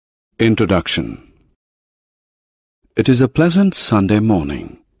Introduction. It is a pleasant Sunday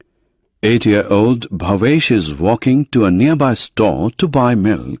morning. 8-year-old Bhavesh is walking to a nearby store to buy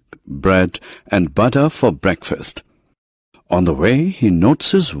milk, bread and butter for breakfast. On the way, he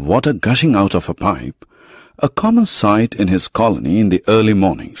notices water gushing out of a pipe, a common sight in his colony in the early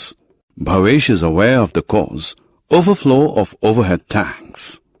mornings. Bhavesh is aware of the cause, overflow of overhead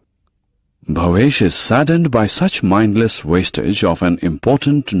tanks. Bhavesh is saddened by such mindless wastage of an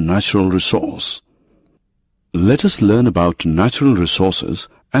important natural resource. Let us learn about natural resources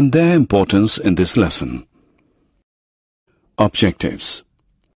and their importance in this lesson. Objectives.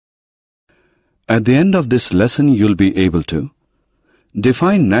 At the end of this lesson, you'll be able to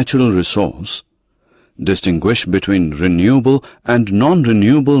define natural resource, distinguish between renewable and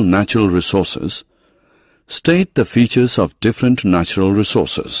non-renewable natural resources, state the features of different natural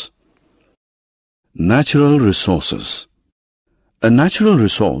resources. Natural resources. A natural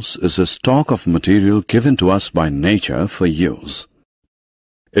resource is a stock of material given to us by nature for use.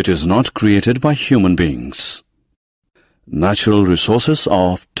 It is not created by human beings. Natural resources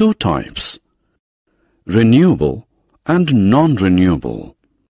are of two types: renewable and non-renewable.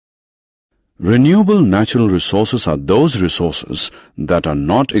 Renewable natural resources are those resources that are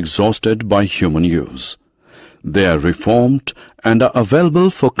not exhausted by human use. They are reformed and are available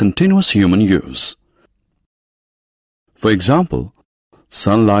for continuous human use. For example,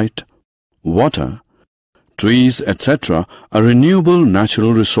 sunlight, water, trees, etc. are renewable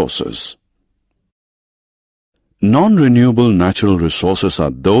natural resources. Non-renewable natural resources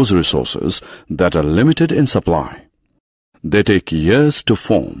are those resources that are limited in supply. They take years to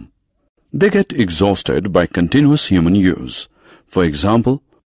form. They get exhausted by continuous human use. For example,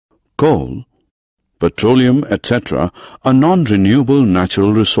 coal, petroleum, etc. are non-renewable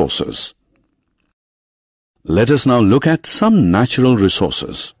natural resources. Let us now look at some natural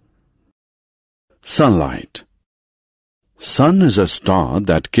resources. Sunlight. Sun is a star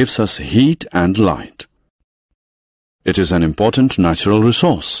that gives us heat and light. It is an important natural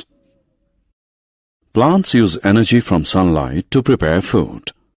resource. Plants use energy from sunlight to prepare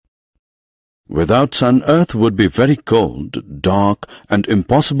food. Without sun, Earth would be very cold, dark, and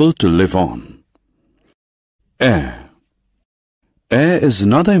impossible to live on. Air. Air is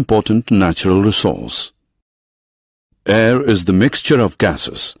another important natural resource. Air is the mixture of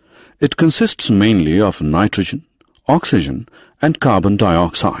gases. It consists mainly of nitrogen, oxygen, and carbon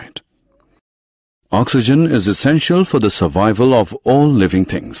dioxide. Oxygen is essential for the survival of all living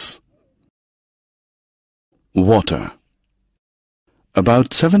things. Water.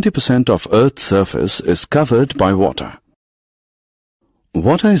 About 70% of Earth's surface is covered by water.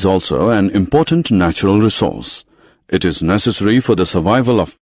 Water is also an important natural resource. It is necessary for the survival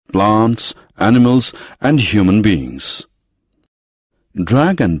of plants, animals, and human beings.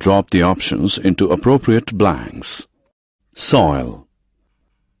 Drag and drop the options into appropriate blanks. Soil.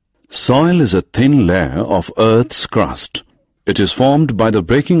 Soil is a thin layer of Earth's crust. It is formed by the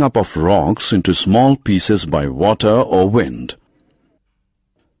breaking up of rocks into small pieces by water or wind.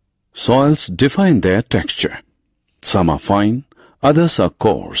 Soils differ in their texture. Some are fine, others are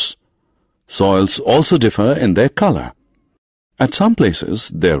coarse. Soils also differ in their color. At some places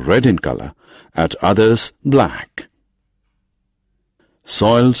they are red in color, at others black.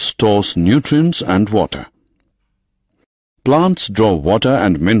 Soil stores nutrients and water. Plants draw water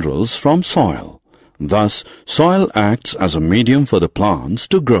and minerals from soil. Thus, soil acts as a medium for the plants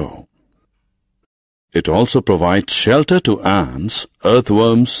to grow. It also provides shelter to ants,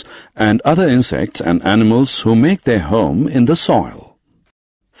 earthworms, and other insects and animals who make their home in the soil.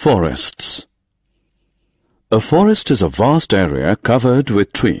 Forests. A forest is a vast area covered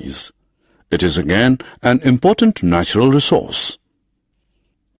with trees. It is again an important natural resource.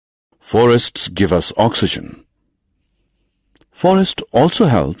 Forests give us oxygen. Forest also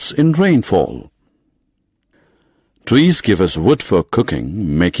helps in rainfall. Trees give us wood for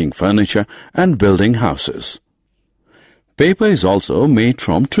cooking, making furniture, and building houses. Paper is also made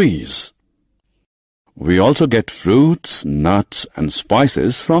from trees. We also get fruits, nuts, and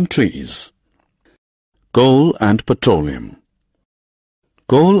spices from trees. Coal and petroleum.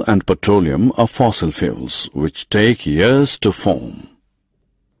 Coal and petroleum are fossil fuels which take years to form.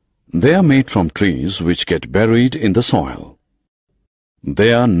 They are made from trees which get buried in the soil.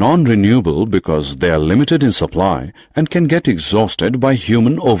 They are non-renewable because they are limited in supply and can get exhausted by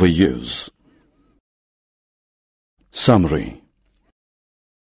human overuse. Summary.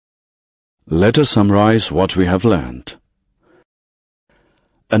 Let us summarize what we have learned.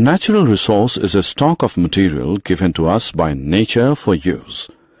 A natural resource is a stock of material given to us by nature for use.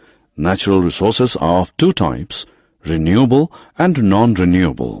 Natural resources are of two types, renewable and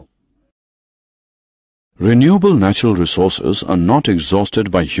non-renewable. Renewable natural resources are not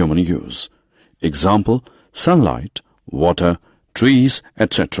exhausted by human use. Example, sunlight, water, trees,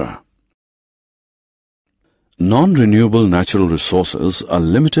 etc. Non-renewable natural resources are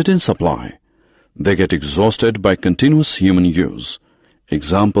limited in supply. They get exhausted by continuous human use.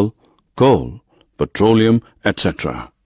 Example, coal, petroleum, etc.